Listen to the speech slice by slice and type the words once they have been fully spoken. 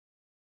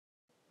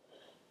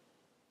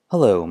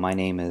Hello, my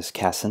name is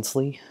Cass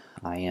Sensley.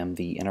 I am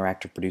the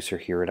interactive producer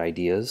here at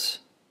Ideas.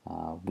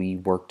 We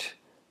worked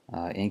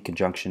in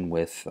conjunction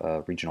with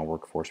regional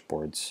workforce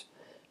boards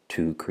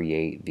to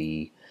create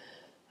the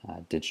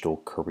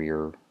digital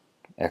career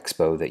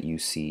expo that you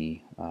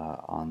see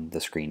on the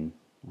screen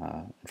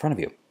in front of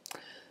you.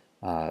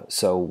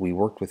 So we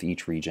worked with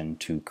each region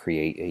to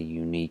create a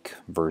unique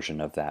version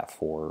of that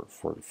for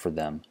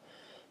them.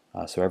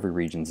 So every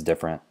region's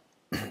different.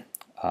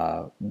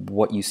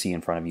 What you see in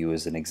front of you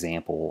is an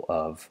example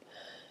of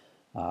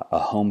a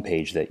home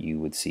page that you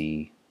would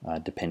see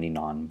depending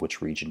on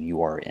which region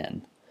you are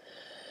in.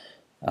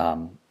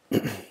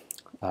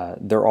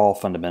 They're all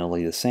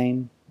fundamentally the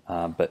same,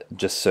 but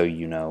just so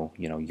you know,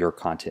 your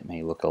content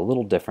may look a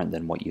little different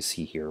than what you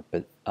see here.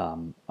 But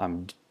I'm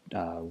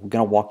going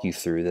to walk you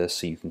through this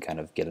so you can kind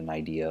of get an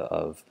idea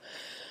of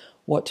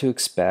what to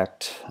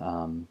expect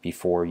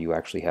before you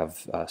actually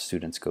have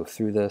students go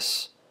through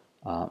this.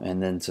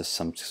 And then just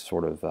some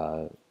sort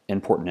of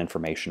important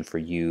information for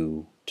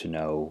you to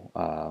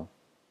know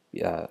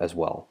as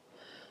well.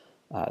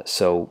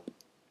 So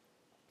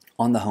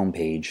on the home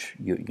page,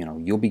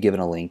 you'll be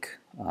given a link,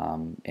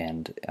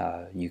 and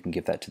you can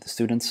give that to the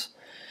students,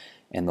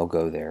 and they'll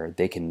go there.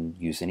 They can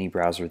use any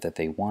browser that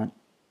they want.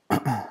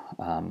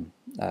 I'm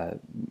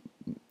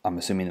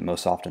assuming that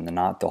most often than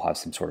not, they'll have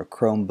some sort of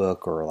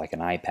Chromebook or like an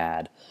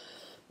iPad.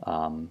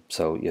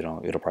 So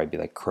it'll probably be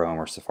like Chrome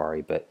or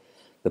Safari, but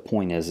the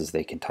point is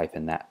they can type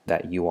in that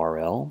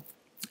URL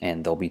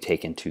and they'll be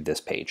taken to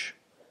this page.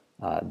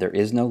 There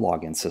is no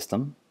login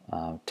system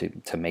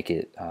to make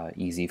it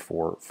easy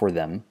for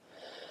them.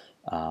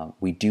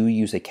 We do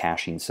use a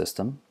caching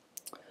system.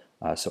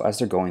 So as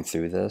they're going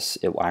through this,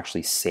 it will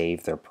actually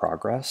save their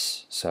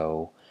progress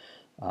to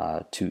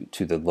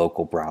the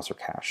local browser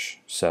cache.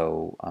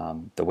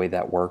 So the way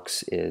that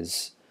works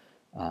is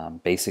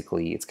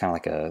basically it's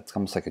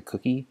almost like a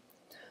cookie.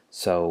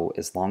 So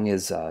as long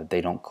as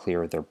they don't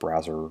clear their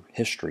browser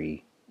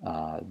history,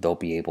 they'll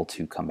be able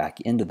to come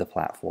back into the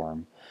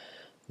platform,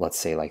 let's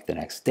say like the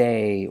next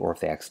day, or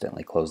if they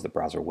accidentally close the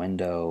browser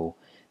window,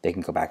 they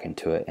can go back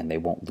into it and they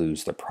won't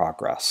lose their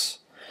progress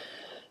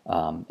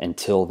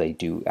until they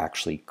do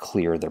actually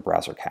clear their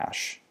browser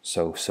cache.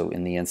 So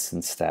in the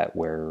instance that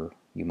where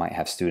you might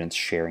have students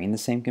sharing the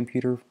same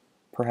computer,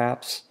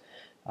 perhaps,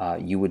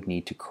 you would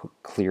need to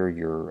clear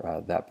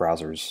your that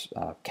browser's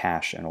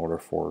cache in order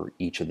for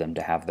each of them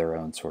to have their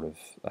own sort of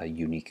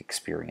unique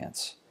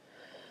experience.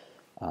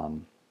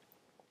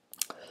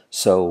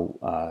 So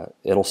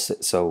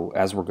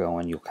as we're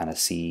going, you'll kind of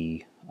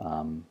see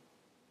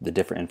the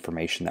different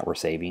information that we're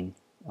saving.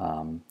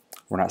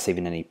 We're not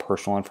saving any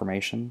personal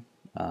information,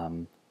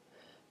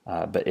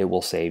 but it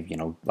will save,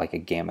 like a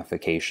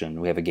gamification.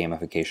 We have a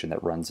gamification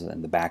that runs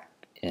in the back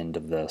end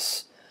of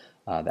this.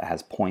 That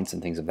has points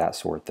and things of that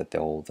sort that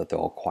they'll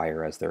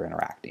acquire as they're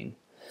interacting.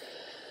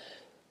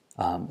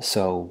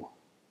 So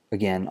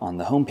again, on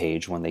the home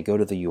page, when they go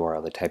to the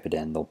URL, they type it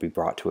in, they'll be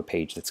brought to a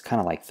page that's kind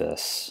of like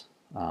this,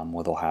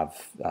 where they'll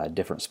have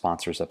different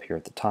sponsors up here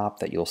at the top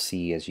that you'll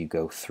see as you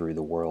go through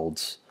the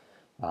worlds.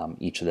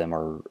 Each of them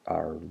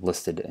are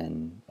listed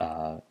in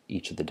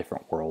each of the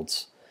different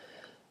worlds.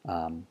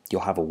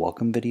 You'll have a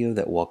welcome video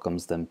that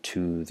welcomes them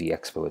to the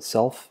expo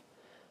itself.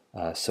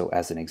 So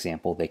as an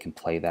example, they can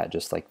play that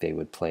just like they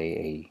would play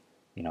a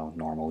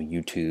normal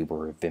YouTube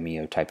or a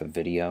Vimeo type of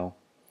video.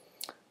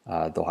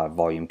 They'll have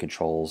volume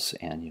controls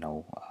and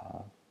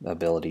the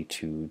ability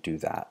to do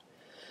that.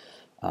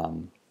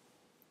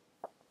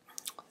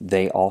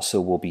 They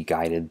also will be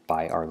guided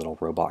by our little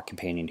robot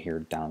companion here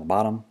down at the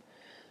bottom,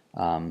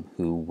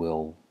 who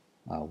will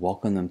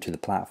welcome them to the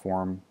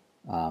platform,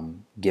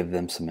 give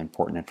them some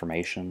important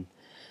information,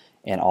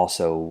 and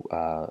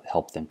also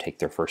help them take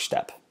their first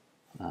step.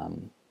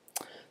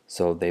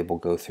 So they will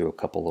go through a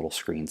couple little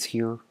screens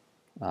here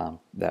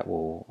that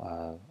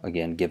will,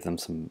 again, give them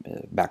some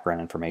background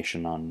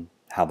information on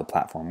how the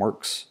platform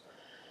works.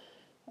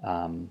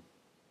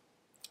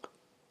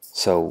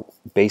 So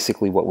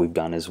basically what we've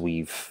done is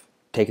we've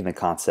taken the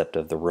concept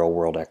of the real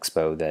world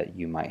expo that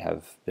you might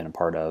have been a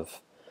part of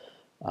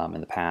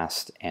in the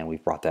past, and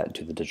we've brought that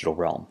into the digital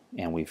realm,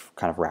 and we've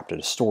kind of wrapped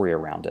a story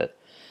around it.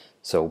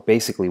 So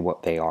basically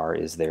what they are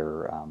is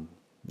they're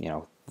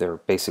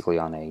basically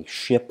on a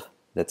ship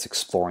that's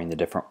exploring the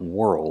different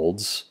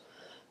worlds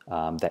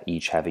that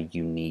each have a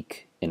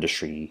unique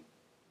industry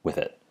with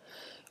it.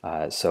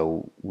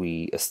 So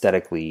we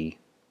aesthetically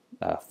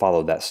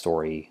followed that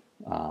story,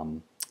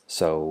 and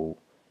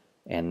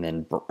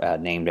then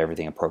named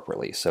everything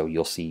appropriately. So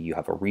you'll see you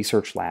have a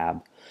research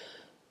lab,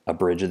 a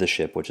bridge of the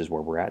ship, which is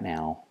where we're at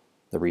now,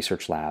 the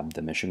research lab,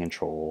 the mission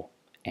control,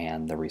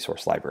 and the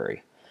resource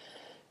library.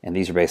 And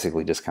these are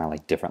basically just kind of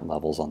like different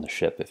levels on the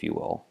ship, if you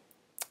will.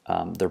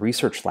 The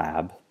research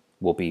lab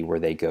will be where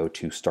they go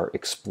to start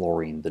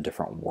exploring the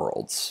different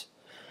worlds.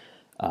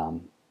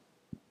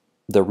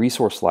 The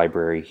resource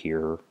library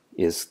here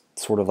is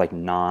sort of like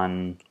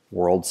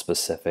non-world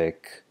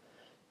specific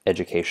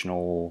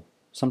educational,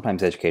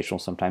 sometimes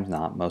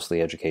not,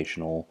 mostly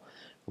educational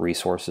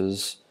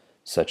resources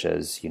such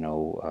as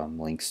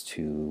links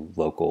to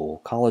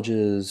local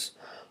colleges,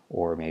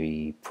 or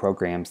maybe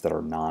programs that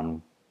are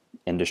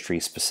non-industry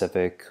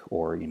specific,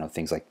 or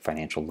things like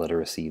financial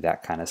literacy,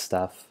 that kind of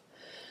stuff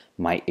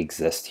might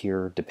exist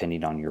here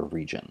depending on your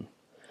region.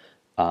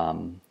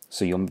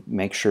 So you'll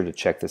make sure to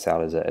check this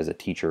out as a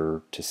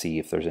teacher to see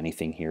if there's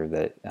anything here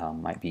that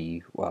might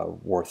be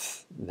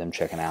worth them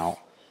checking out,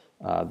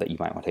 that you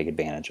might want to take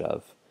advantage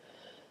of.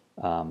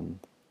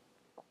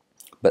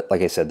 But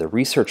like I said, the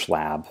research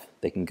lab,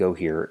 they can go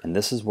here, and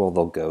this is where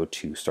they'll go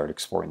to start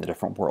exploring the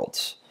different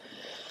worlds.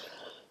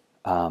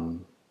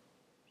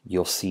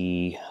 You'll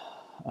see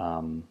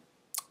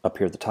up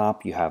here at the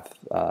top, you have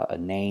a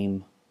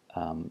name,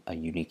 a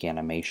unique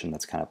animation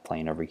that's kind of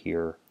playing over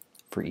here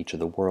for each of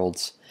the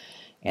worlds,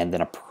 and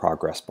then a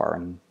progress bar.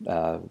 And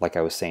like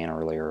I was saying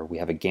earlier, we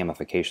have a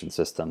gamification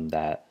system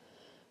that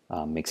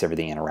makes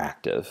everything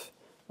interactive.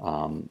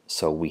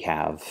 So we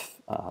have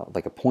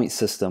like a point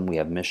system, we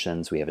have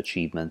missions, we have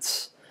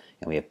achievements,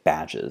 and we have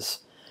badges.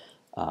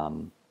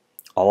 All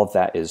of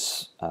that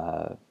is,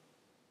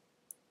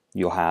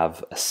 you'll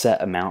have a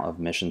set amount of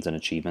missions and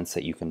achievements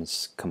that you can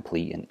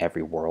complete in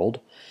every world.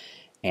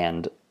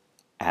 And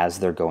as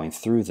they're going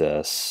through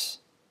this,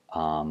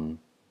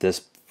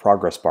 this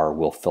progress bar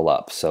will fill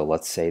up. So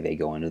let's say they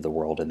go into the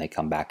world and they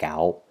come back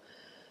out.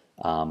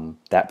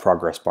 That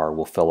progress bar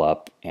will fill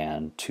up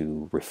and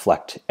to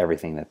reflect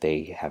everything that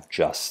they have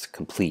just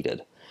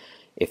completed.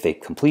 If they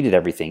completed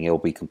everything, it'll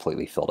be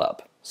completely filled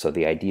up. So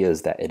the idea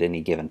is that at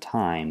any given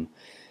time,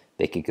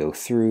 they could go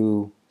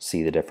through,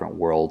 see the different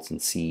worlds,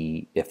 and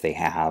see if they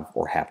have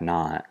or have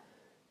not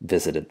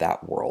visited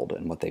that world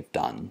and what they've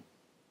done,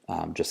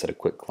 just at a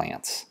quick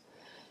glance.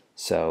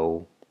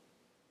 So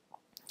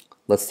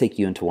let's take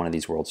you into one of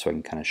these worlds so I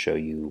can kind of show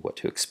you what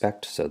to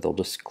expect. So they'll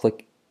just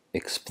click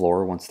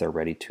explore once they're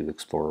ready to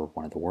explore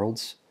one of the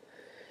worlds.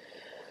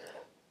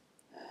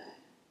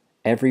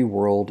 Every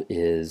world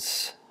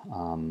is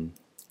going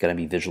to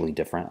be visually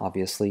different,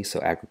 obviously. So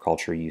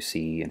agriculture you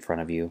see in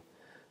front of you.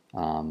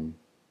 And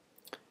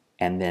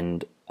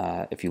then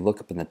if you look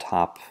up in the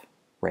top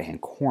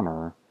right-hand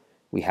corner,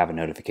 we have a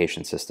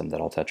notification system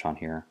that I'll touch on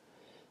here.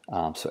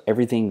 So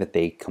everything that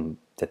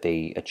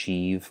they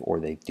achieve or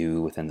they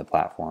do within the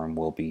platform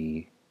will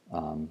be,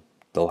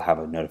 they'll have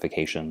a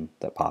notification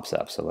that pops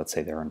up. So let's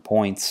say they're in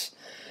points.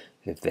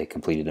 If they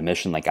completed a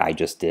mission like I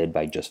just did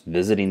by just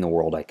visiting the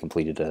world, I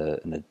completed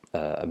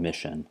a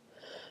mission.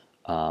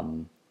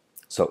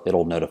 So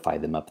it'll notify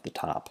them up at the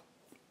top.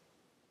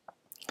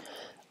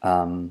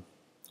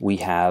 We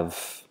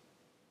have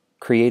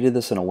created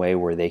this in a way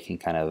where they can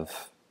kind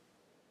of,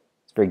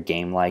 it's very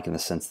game-like in the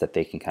sense that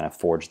they can kind of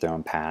forge their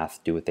own path,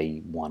 do what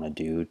they want to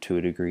do to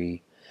a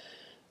degree.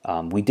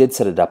 We did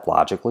set it up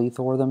logically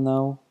for them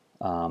though.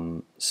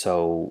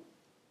 So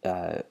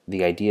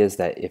the idea is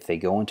that if they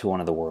go into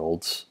one of the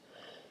worlds,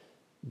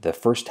 the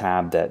first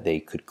tab that they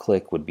could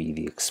click would be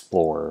the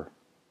Explorer.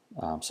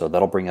 So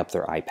that'll bring up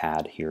their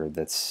iPad here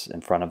that's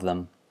in front of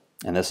them.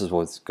 And this is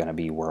what's going to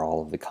be where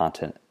all of the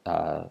content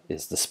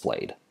is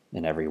displayed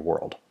in every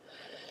world.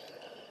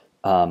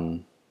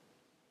 The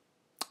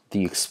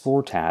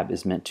Explore tab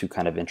is meant to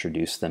kind of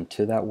introduce them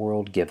to that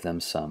world, give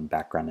them some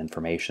background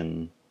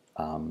information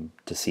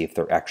to see if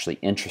they're actually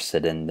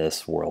interested in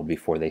this world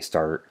before they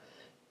start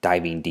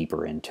diving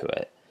deeper into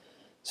it.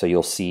 So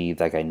you'll see,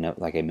 like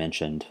I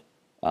mentioned,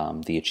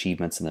 the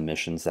achievements and the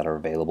missions that are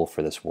available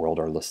for this world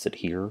are listed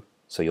here.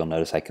 So you'll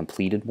notice I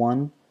completed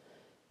one.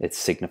 It's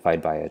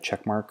signified by a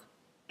check mark.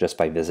 Just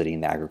by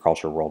visiting the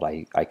agriculture world,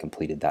 I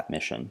completed that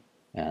mission.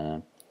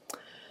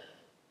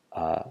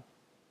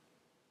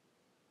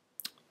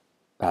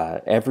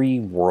 Every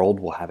world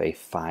will have a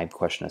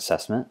 5-question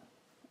assessment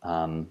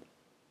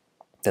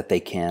that they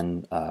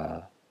can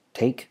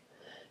take.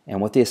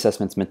 And what the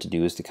assessment's meant to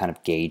do is to kind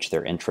of gauge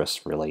their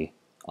interest, really,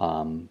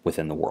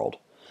 within the world.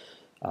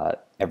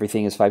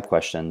 Everything is 5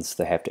 questions.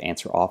 They have to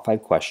answer all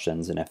 5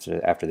 questions, and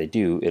after they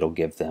do, it'll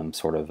give them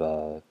sort of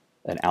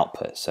an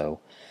output. So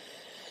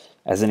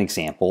as an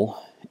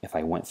example, if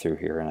I went through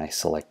here and I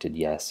selected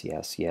yes,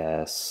 yes,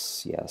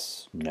 yes,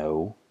 yes,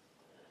 no,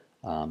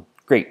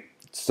 great,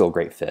 still a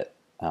great fit.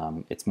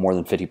 It's more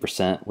than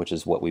 50%, which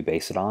is what we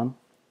base it on.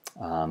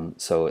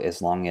 So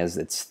as long as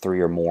it's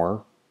 3 or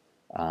more,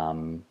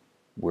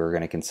 we're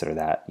going to consider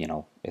that,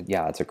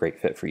 yeah, it's a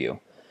great fit for you.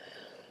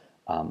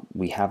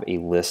 We have a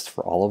list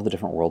for all of the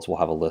different worlds. We'll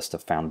have a list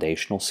of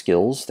foundational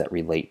skills that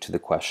relate to the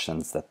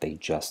questions that they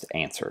just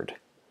answered,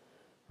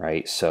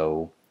 right?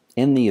 So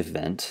in the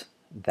event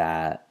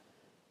that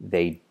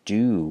they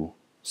do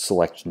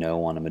select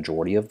no on a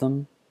majority of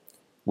them,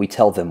 we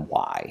tell them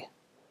why.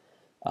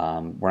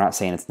 We're not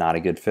saying it's not a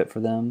good fit for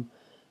them.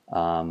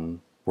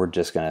 We're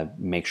just going to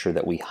make sure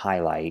that we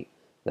highlight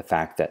the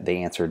fact that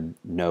they answered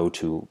no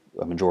to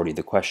a majority of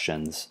the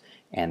questions,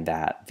 and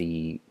that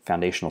the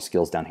foundational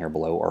skills down here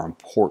below are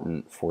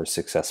important for a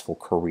successful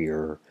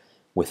career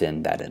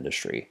within that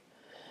industry.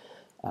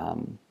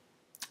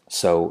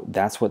 So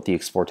that's what the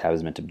Explore tab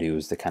is meant to do,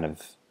 is to kind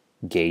of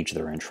gauge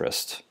their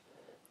interest.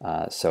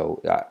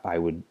 So I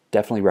would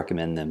definitely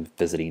recommend them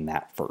visiting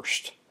that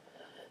first.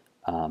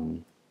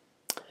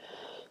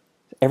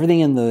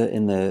 Everything in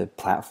the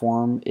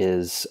platform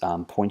is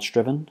points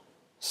driven.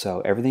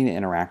 So everything they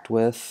interact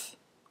with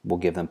will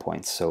give them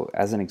points. So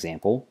as an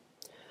example,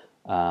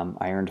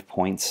 I earned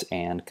points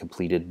and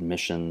completed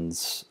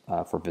missions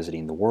for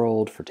visiting the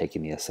world, for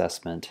taking the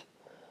assessment,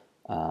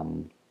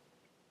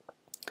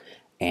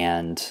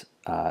 and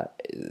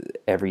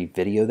every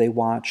video they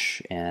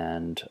watch,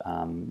 and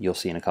you'll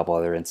see in a couple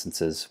other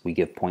instances, we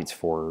give points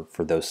for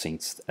those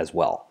things as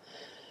well.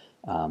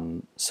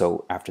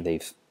 So after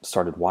they've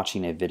started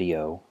watching a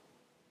video,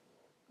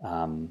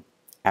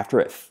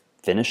 after it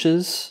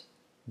finishes,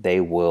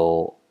 they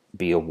will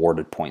be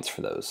awarded points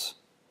for those.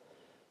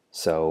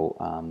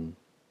 So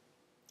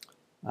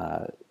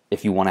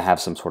if you want to have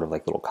some sort of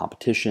like little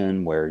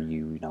competition where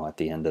you know at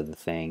the end of the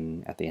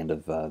thing, at the end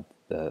of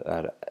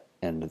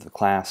end of the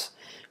class,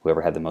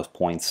 whoever had the most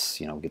points,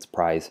 gets a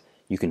prize.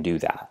 You can do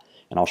that,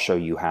 and I'll show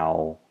you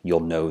how you'll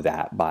know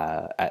that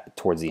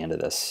towards the end of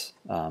this.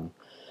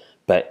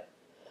 But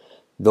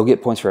they'll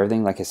get points for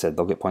everything. Like I said,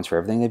 they'll get points for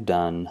everything they've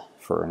done,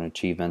 for earning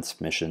achievements,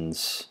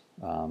 missions,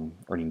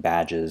 earning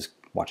badges,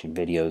 watching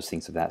videos,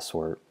 things of that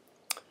sort.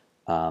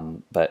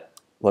 But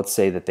let's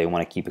say that they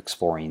want to keep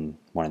exploring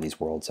one of these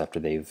worlds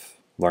after they've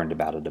learned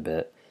about it a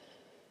bit.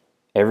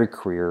 Every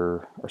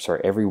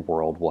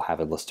world will have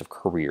a list of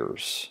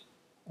careers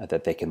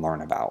that they can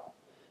learn about.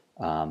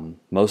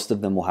 Most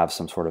of them will have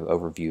some sort of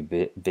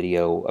overview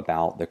video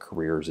about the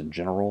careers in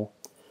general.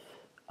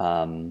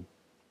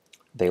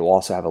 They will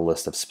also have a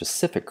list of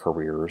specific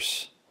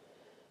careers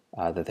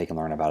that they can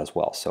learn about as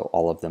well. So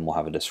all of them will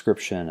have a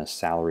description, a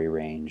salary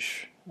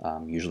range,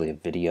 usually a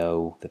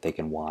video that they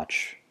can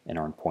watch and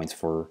earn points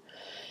for.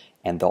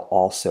 And they'll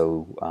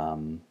also,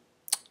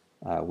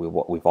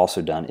 what we've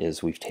also done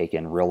is we've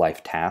taken real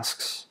life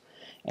tasks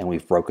and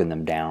we've broken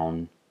them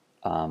down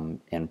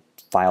and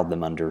filed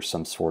them under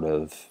some sort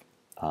of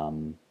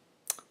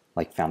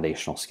like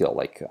foundational skill,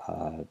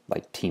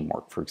 like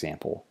teamwork, for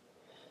example.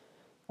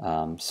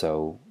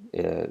 So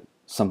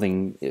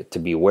something to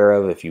be aware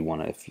of if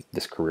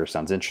this career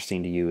sounds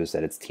interesting to you is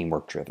that it's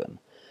teamwork driven.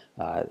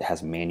 It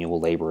has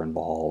manual labor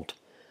involved,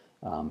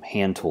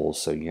 hand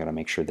tools, so you got to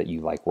make sure that you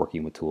like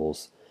working with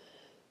tools.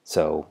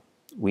 So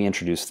we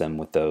introduce them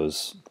with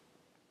those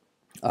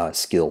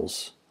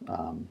skills,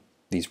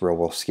 these real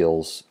world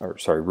skills, or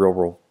sorry,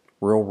 real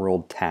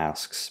world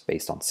tasks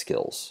based on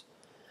skills.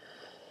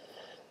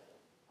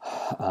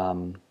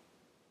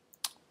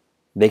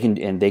 They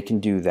can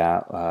do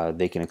that.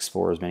 They can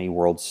explore as many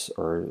worlds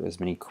or as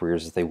many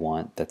careers as they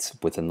want. That's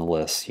within the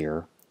list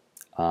here.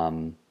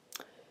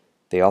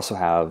 They also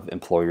have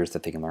employers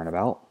that they can learn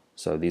about.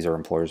 So these are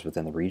employers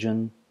within the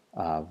region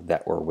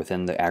that were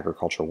within the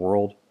agriculture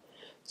world.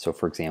 So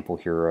for example,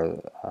 here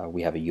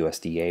we have a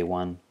USDA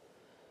one.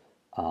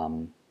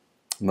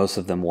 Most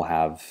of them will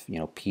have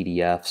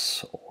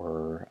PDFs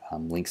or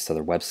links to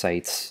their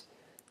websites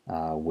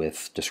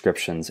with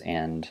descriptions,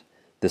 and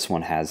this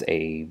one has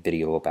a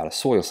video about a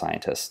soil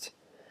scientist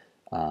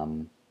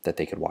that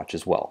they could watch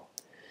as well.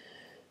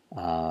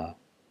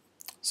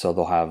 So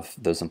they'll have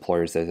those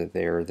employers that are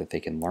there that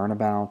they can learn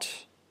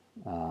about.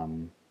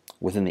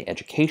 Within the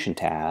education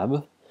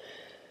tab,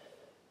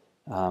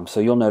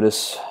 so you'll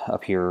notice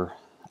up here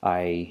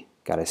I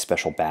got a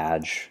special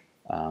badge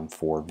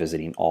for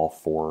visiting all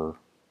 4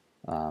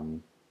 of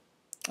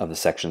the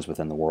sections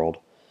within the world.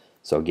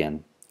 So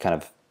again, kind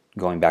of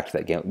going back to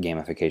that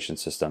gamification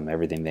system,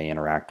 everything they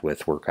interact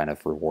with, we're kind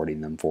of rewarding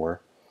them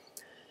for.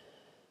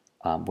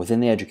 Within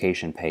the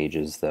education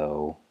pages,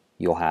 though,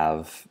 you'll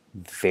have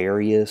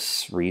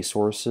various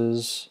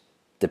resources.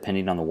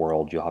 Depending on the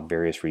world, you'll have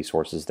various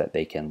resources that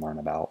they can learn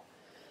about.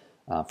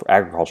 For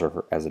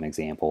agriculture, as an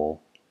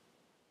example,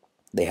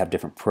 they have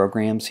different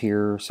programs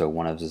here. So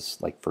one of them is,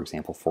 like, for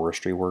example,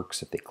 Forestry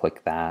Works. If they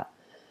click that,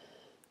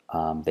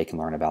 they can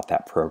learn about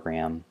that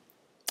program.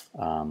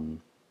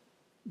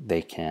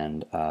 They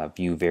can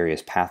view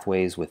various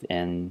pathways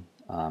within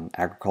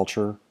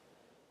agriculture.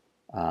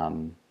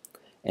 And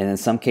in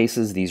some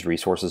cases, these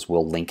resources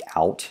will link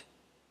out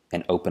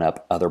and open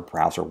up other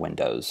browser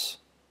windows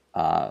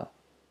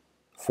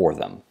for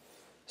them.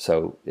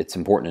 So it's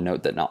important to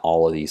note that not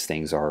all of these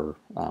things are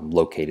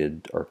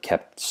located or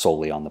kept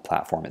solely on the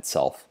platform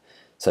itself,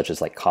 such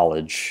as like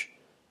college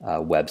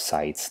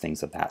websites,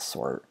 things of that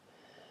sort.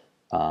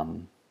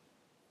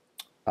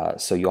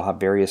 So you'll have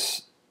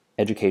various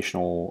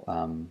educational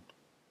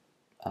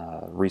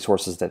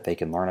resources that they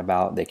can learn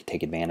about, they can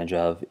take advantage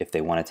of if they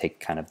want to take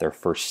kind of their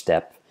first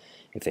step.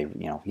 If they,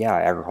 yeah,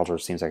 agriculture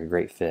seems like a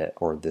great fit,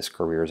 or this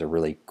career is a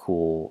really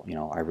cool,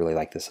 I really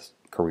like this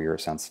career,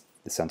 it sounds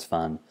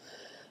fun.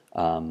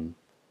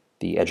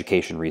 The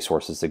education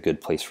resource is a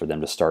good place for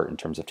them to start in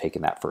terms of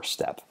taking that first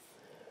step.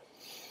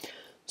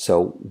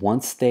 So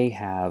once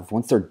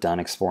they're done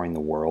exploring the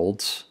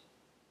worlds,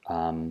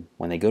 when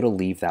they go to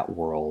leave that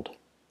world,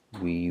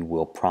 we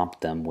will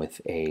prompt them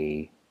with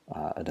an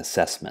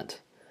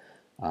assessment.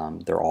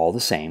 They're all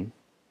the same.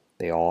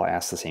 They all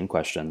ask the same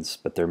questions,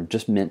 but they're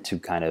just meant to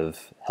kind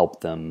of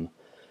help them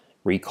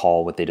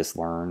recall what they just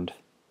learned,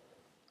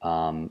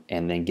 and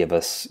then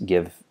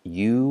give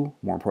you,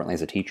 more importantly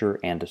as a teacher,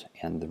 and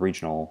the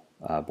regional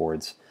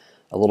boards,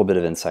 a little bit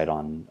of insight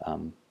on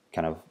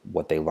kind of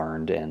what they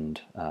learned and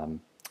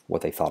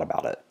what they thought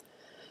about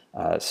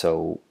it.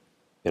 So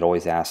it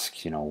always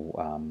asks,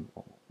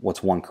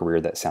 what's one career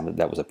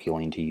that was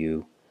appealing to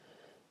you?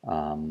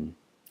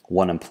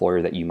 One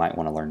employer that you might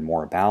want to learn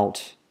more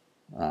about.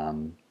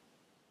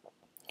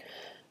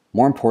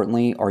 More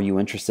importantly, are you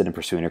interested in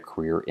pursuing a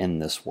career in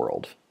this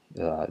world?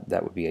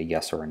 That would be a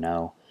yes or a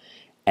no.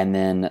 And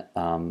then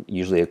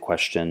usually a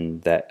question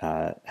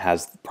that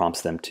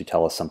prompts them to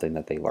tell us something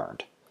that they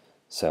learned.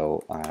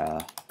 So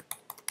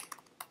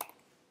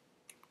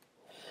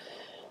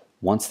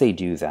once they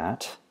do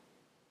that,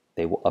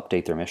 they will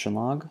update their mission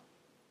log,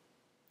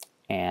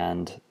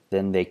 and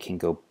then they can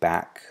go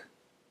back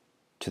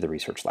to the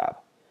research lab.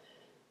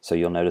 So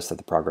you'll notice that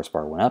the progress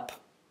bar went up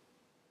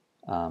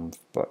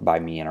by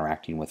me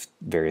interacting with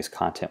various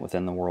content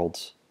within the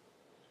worlds.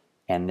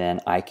 And then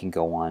I can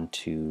go on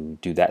to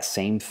do that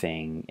same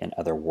thing in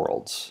other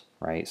worlds,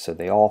 right? So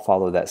they all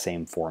follow that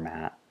same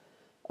format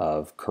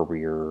of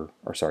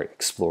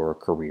explore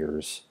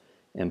careers,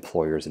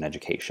 employers, and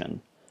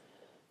education.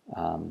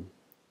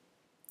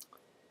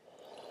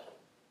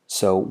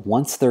 So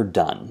once they're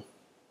done,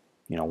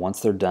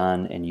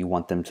 and you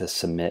want them to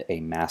submit a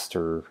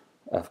master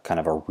of kind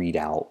of a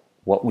readout,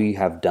 what we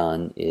have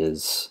done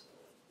is,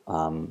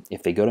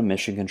 if they go to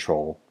mission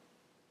control,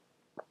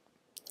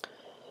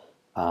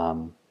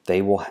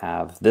 they will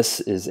have, this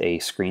is a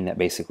screen that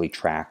basically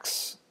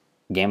tracks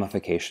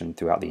gamification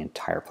throughout the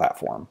entire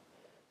platform.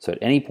 So at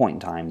any point in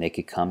time, they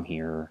could come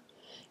here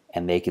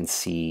and they can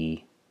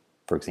see,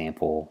 for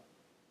example,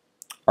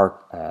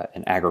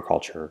 in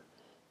agriculture,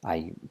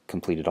 I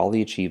completed all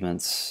the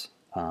achievements.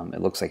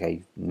 It looks like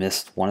I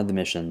missed one of the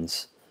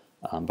missions,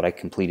 but I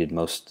completed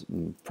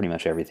pretty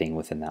much everything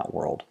within that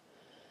world.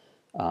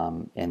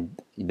 And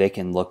they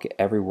can look at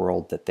every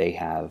world that they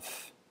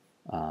have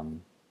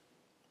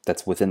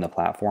that's within the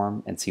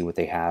platform and see what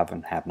they have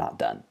and have not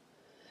done.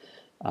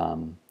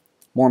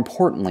 More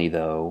importantly,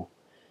 though,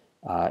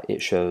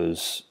 it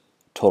shows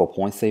total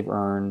points they've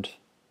earned,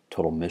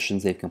 total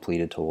missions they've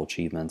completed, total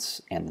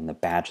achievements, and then the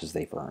badges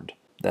they've earned.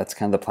 That's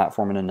kind of the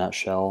platform in a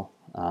nutshell.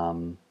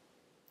 I'm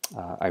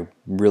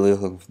really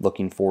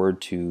looking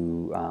forward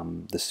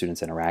to the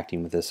students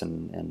interacting with this,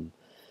 and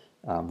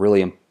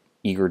really am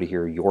eager to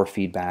hear your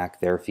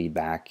feedback, their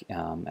feedback,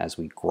 as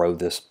we grow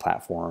this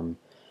platform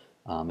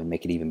and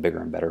make it even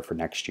bigger and better for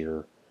next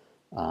year,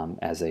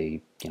 as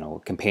a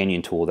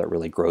companion tool that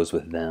really grows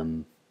with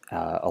them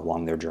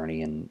along their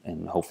journey,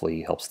 and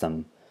hopefully helps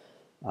them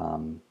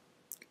become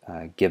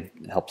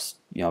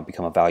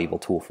a valuable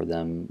tool for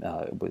them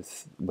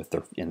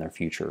in their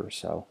future.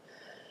 So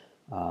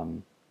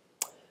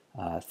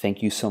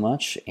thank you so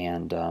much,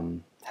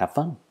 and have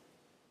fun.